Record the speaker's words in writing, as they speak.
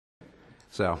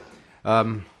So,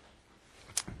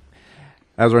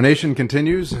 as our nation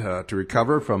continues to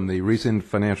recover from the recent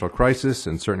financial crisis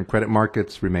and certain credit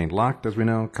markets remain locked, as we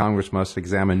know, Congress must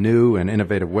examine new and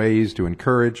innovative ways to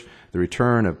encourage the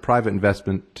return of private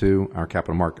investment to our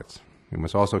capital markets. We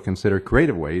must also consider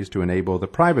creative ways to enable the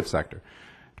private sector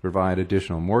to provide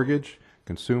additional mortgage,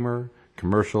 consumer,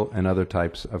 commercial, and other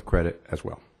types of credit as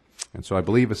well. And so I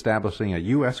believe establishing a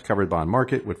U.S. covered bond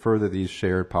market would further these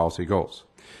shared policy goals.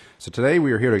 So today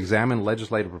we are here to examine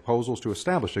legislative proposals to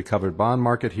establish a covered bond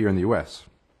market here in the U.S.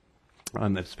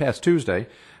 On this past Tuesday,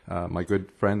 my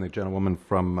good friend, the gentlewoman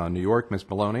from New York, Ms.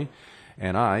 Maloney,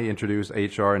 and I introduced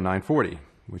H.R. 940,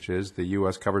 which is the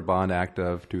U.S. Covered Bond Act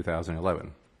of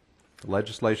 2011. The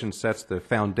legislation sets the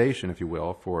foundation, if you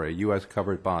will, for a U.S.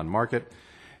 covered bond market,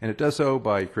 and it does so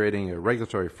by creating a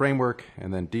regulatory framework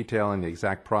and then detailing the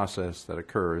exact process that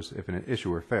occurs if an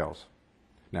issuer fails.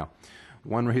 Now,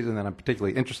 one reason that I'm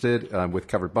particularly interested with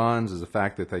covered bonds is the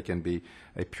fact that they can be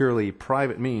a purely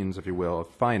private means, if you will, of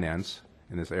finance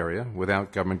in this area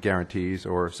without government guarantees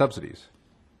or subsidies.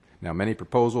 Now, many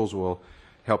proposals will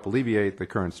help alleviate the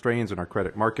current strains in our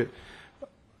credit market,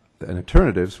 and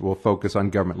alternatives will focus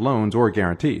on government loans or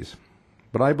guarantees.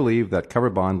 But I believe that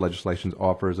covered bond legislation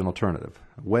offers an alternative,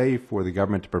 a way for the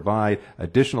government to provide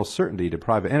additional certainty to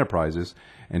private enterprises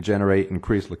and generate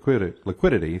increased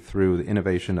liquidity through the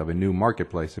innovation of a new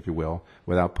marketplace, if you will,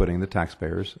 without putting the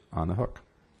taxpayers on the hook.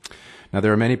 Now,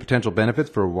 there are many potential benefits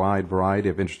for a wide variety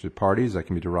of interested parties that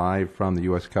can be derived from the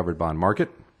U.S. covered bond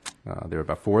market. There are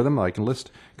about 4 of them I can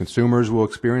list. Consumers will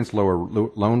experience lower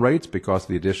loan rates because of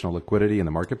the additional liquidity in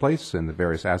the marketplace and the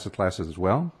various asset classes as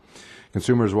well.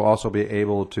 Consumers will also be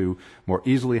able to more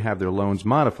easily have their loans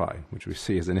modified, which we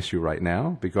see as an issue right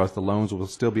now, because the loans will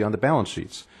still be on the balance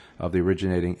sheets of the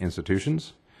originating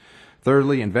institutions.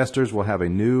 Thirdly, investors will have a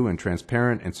new and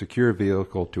transparent and secure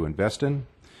vehicle to invest in,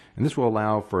 and this will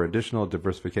allow for additional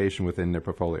diversification within their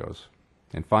portfolios.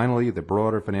 And finally, the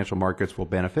broader financial markets will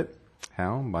benefit.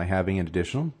 How? By having an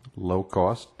additional,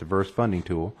 low-cost, diverse funding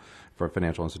tool for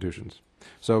financial institutions.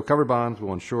 So covered bonds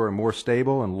will ensure a more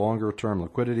stable and longer-term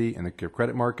liquidity in the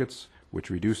credit markets,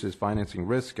 which reduces financing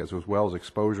risk as well as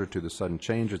exposure to the sudden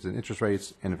changes in interest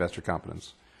rates and investor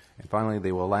confidence. And finally,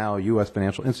 they will allow U.S.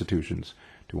 financial institutions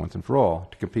to once and for all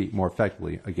to compete more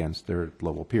effectively against their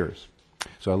global peers.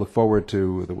 So I look forward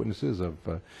to the witnesses at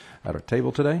our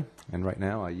table today, and right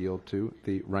now I yield to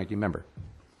the ranking member.